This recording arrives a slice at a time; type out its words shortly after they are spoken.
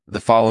The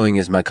following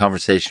is my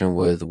conversation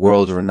with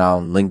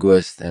world-renowned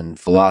linguist and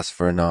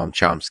philosopher Noam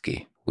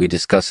Chomsky. We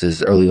discuss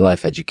his early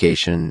life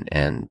education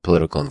and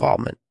political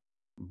involvement.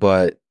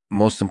 But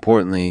most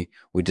importantly,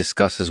 we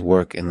discuss his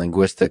work in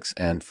linguistics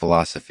and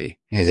philosophy.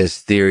 His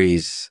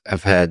theories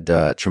have had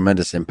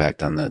tremendous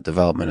impact on the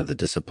development of the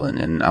discipline,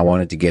 and I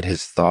wanted to get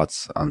his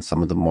thoughts on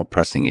some of the more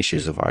pressing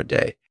issues of our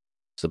day.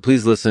 So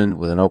please listen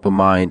with an open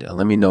mind and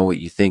let me know what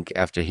you think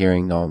after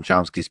hearing Noam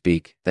Chomsky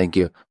speak. Thank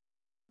you.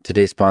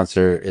 Today's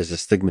sponsor is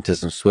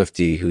Astigmatism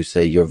Swifty, who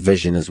say your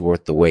vision is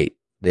worth the wait.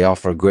 They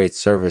offer a great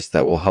service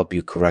that will help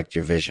you correct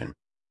your vision.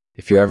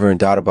 If you're ever in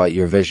doubt about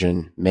your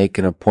vision, make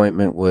an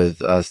appointment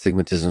with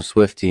Astigmatism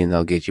Swifty and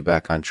they'll get you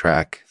back on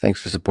track.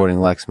 Thanks for supporting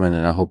Lexman,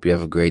 and I hope you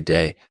have a great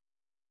day.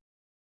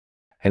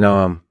 Hey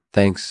Noam,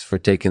 thanks for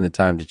taking the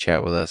time to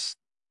chat with us.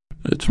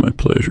 It's my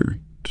pleasure.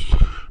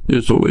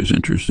 It's always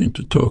interesting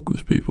to talk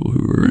with people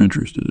who are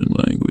interested in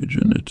language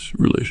and its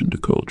relation to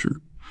culture.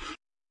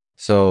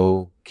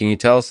 So, can you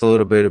tell us a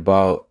little bit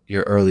about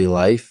your early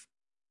life?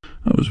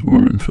 I was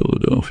born in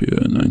Philadelphia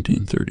in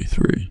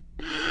 1933.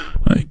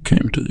 I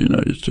came to the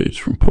United States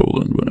from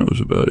Poland when I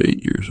was about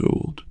 8 years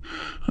old.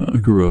 I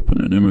grew up in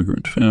an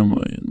immigrant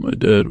family, and my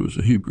dad was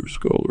a Hebrew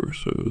scholar,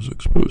 so I was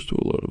exposed to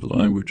a lot of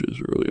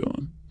languages early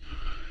on.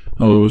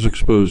 All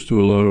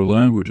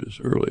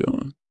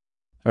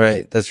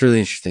right, that's really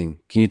interesting.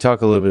 Can you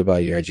talk a little bit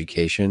about your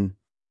education?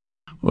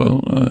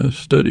 Well, I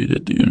studied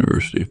at the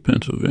University of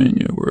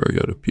Pennsylvania, where I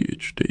got a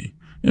PhD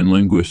in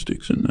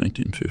linguistics in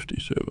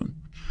 1957.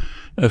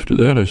 After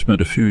that, I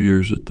spent a few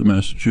years at the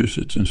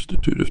Massachusetts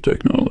Institute of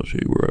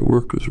Technology, where I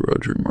worked with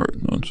Roger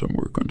Martin on some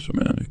work on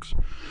semantics.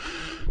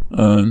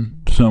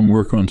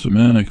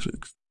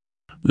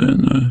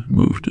 Then I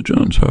moved to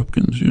Johns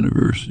Hopkins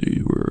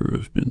University, where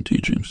I've been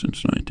teaching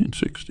since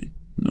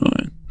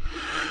 1969.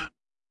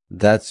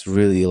 That's a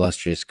really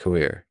illustrious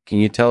career. Can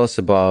you tell us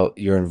about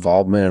your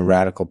involvement in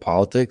radical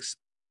politics?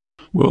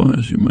 Well,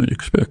 as you might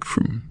expect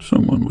from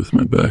someone with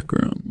my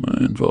background, my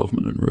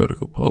involvement in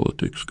radical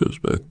politics goes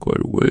back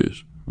quite a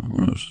ways.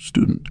 When I was a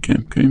student at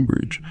Camp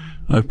Cambridge,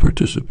 I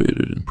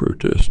participated in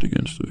protest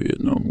against the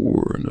Vietnam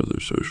War and other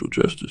social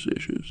justice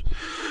issues.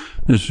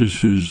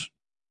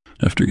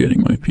 After getting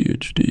my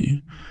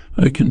PhD,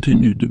 I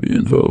continued to be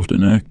involved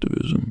in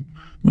activism,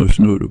 most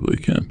notably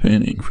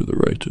campaigning for the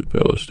rights of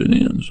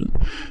Palestinians and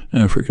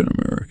African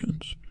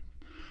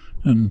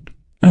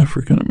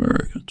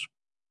Americans.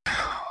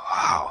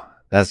 Wow,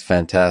 that's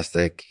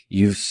fantastic.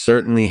 You've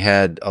certainly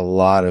had a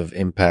lot of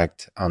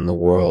impact on the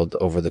world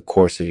over the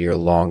course of your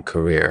long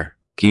career.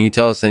 Can you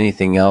tell us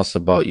anything else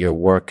about your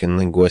work in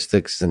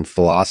linguistics and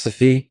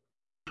philosophy?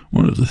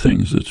 One of the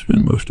things that's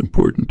been most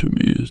important to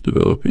me is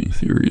developing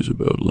theories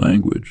about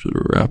language that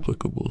are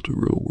applicable to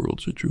real-world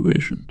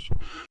situations.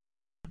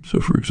 So,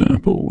 for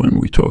example, when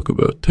we talk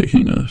about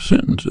taking a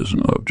sentence as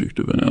an object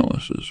of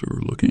analysis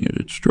or looking at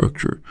its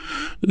structure,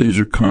 these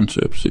are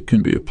concepts that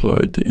can be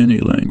applied to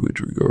any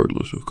language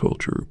regardless of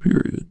culture or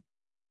period.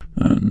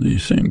 And the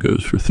same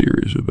goes for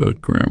theories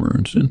about grammar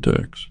and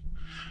syntax.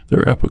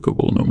 They're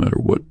applicable no matter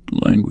what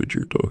language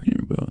you're talking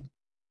about.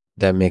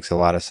 That makes a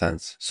lot of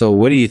sense. So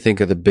what do you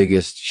think are the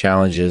biggest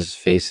challenges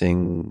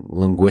facing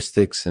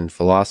linguistics and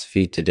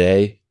philosophy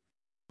today?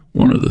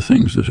 One of the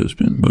things that has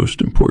been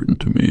most important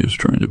to me is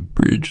trying to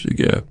bridge the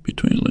gap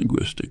between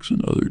linguistics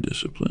and other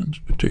disciplines,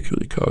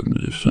 particularly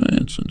cognitive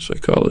science and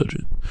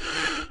psychology.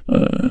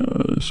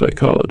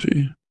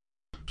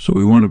 So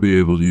we want to be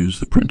able to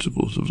use the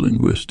principles of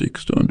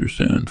linguistics to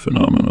understand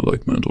phenomena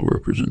like mental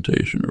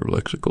representation or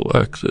lexical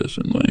access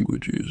in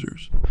language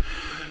users.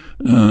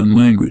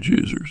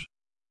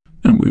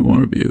 And we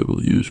want to be able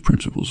to use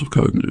principles of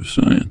cognitive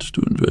science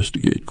to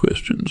investigate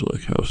questions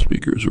like how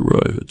speakers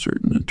arrive at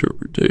certain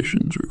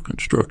interpretations or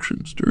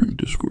constructions during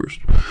discourse.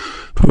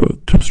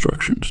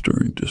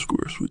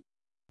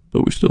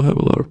 But we still have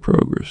a lot of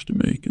progress to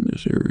make in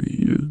this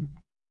area.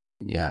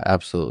 Yeah,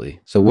 absolutely.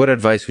 So what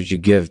advice would you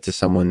give to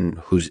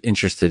someone who's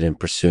interested in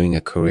pursuing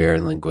a career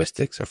in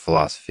linguistics or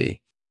philosophy?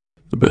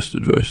 The best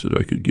advice that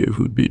I could give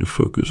would be to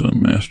focus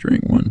on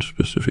mastering one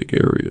specific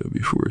area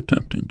before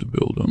attempting to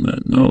build on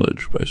that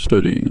knowledge by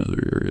studying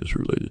other areas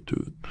related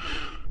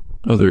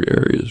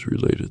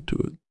to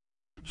it.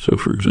 So,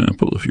 for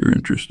example, if you're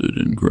interested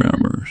in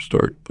grammar,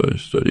 start by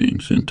studying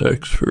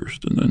syntax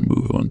first and then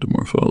move on to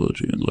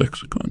morphology and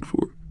lexicon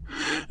 4.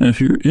 And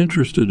if you're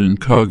interested in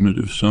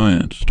cognitive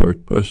science,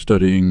 start by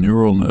studying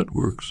neural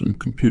networks and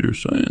computer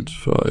science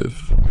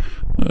 5.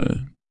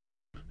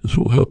 This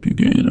will help you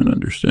gain an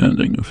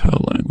understanding of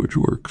how language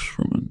works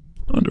from an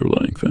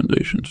underlying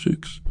foundation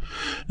 6.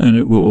 And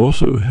it will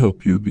also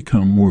help you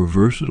become more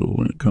versatile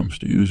when it comes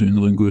to using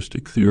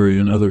linguistic theory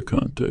in other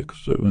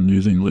contexts,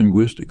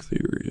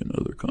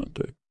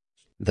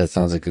 That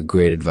sounds like a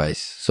great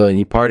advice. So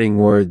any parting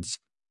words?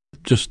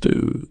 Just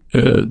to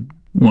add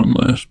one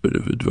last bit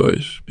of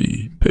advice,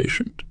 be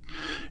patient.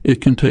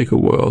 It can take a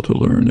while to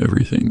learn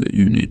everything that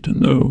you need to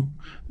know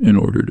in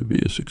order to be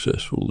a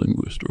successful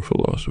linguist or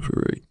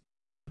philosopher.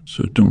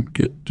 So don't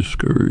get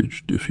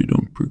discouraged if you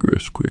don't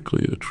progress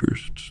quickly at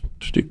first.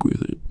 Stick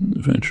with it, and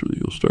eventually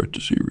you'll start to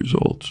see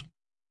results.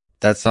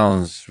 That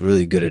sounds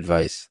really good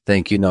advice.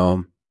 Thank you,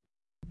 Noam.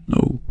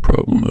 No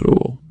problem at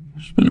all.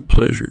 It's been a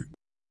pleasure.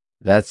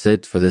 That's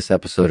it for this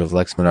episode of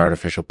Lexman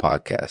Artificial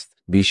Podcast.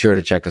 Be sure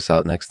to check us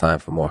out next time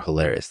for more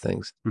hilarious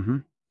things.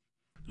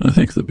 I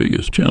think the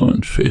biggest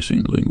challenge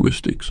facing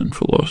linguistics and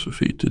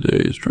philosophy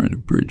today is trying to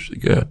bridge the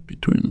gap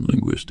between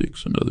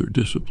linguistics and other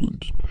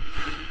disciplines.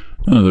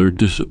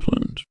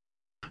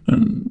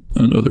 And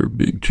another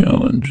big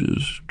challenge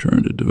is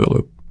trying to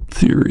develop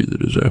theory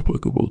that is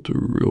applicable to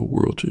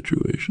real-world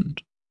situations.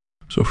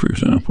 So, for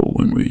example,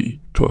 when we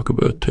talk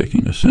about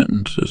taking a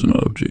sentence as an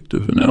object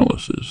of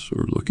analysis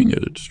or looking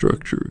at its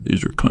structure,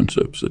 these are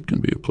concepts that can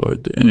be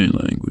applied to any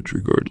language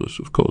regardless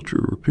of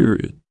culture or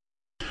period.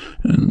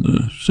 And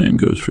the same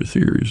goes for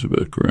theories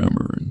about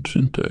grammar and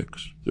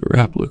syntax. They're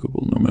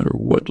applicable no matter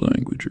what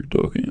language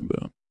you're talking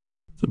about.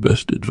 The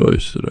best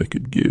advice that I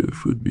could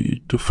give would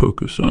be to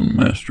focus on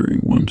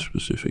mastering one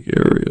specific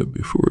area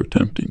before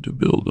attempting to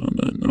build on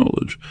that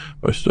knowledge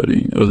by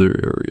studying other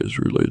areas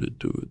related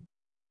to it.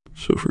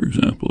 So, for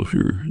example, if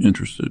you're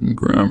interested in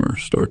grammar,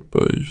 start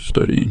by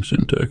studying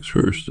syntax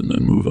first and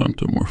then move on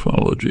to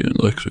morphology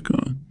and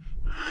lexicon.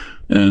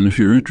 And if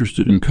you're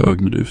interested in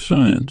cognitive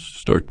science,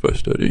 start by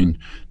studying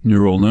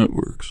neural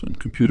networks and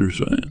computer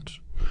science.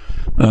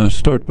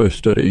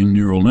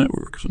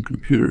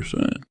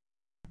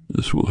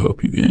 This will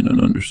help you gain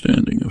an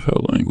understanding of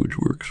how language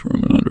works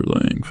from an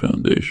underlying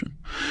foundation.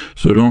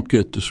 So don't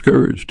get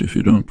discouraged if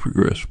you don't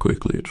progress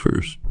quickly at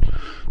first.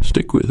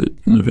 Stick with it,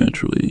 and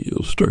eventually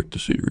you'll start to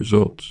see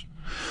results.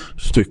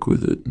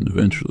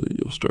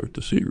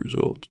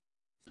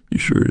 Be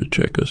sure to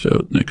check us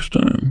out next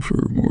time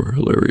for more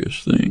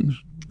hilarious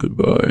things.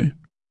 Goodbye.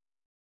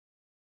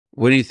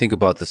 What do you think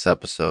about this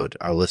episode,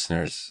 our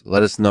listeners?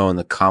 Let us know in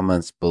the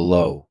comments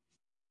below.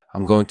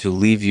 I'm going to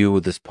leave you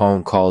with this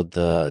poem called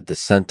The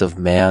Descent of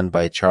Man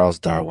by Charles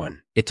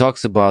Darwin. It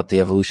talks about the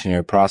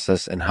evolutionary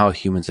process and how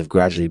humans have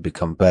gradually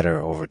become better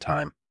over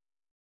time.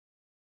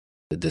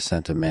 The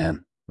Descent of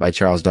Man by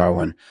Charles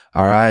Darwin.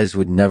 Our eyes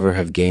would never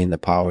have gained the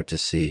power to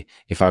see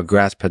if our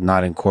grasp had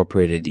not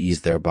incorporated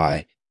ease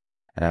thereby,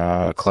 and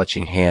our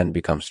clutching hand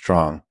become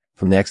strong.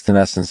 From the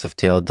extinescence of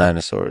tailed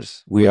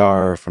dinosaurs, we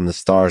are, from the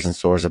stars and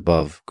soars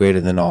above,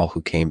 greater than all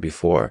who came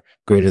before.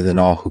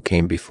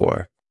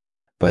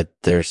 But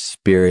their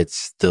spirits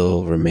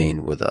still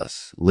remain with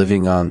us,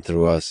 living on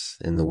through us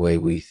in the way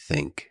we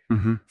think.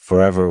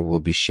 Forever will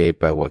be shaped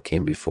by what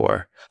came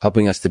before,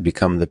 helping us to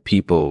become the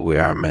people we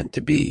are meant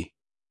to be.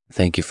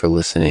 Thank you for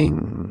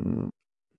listening.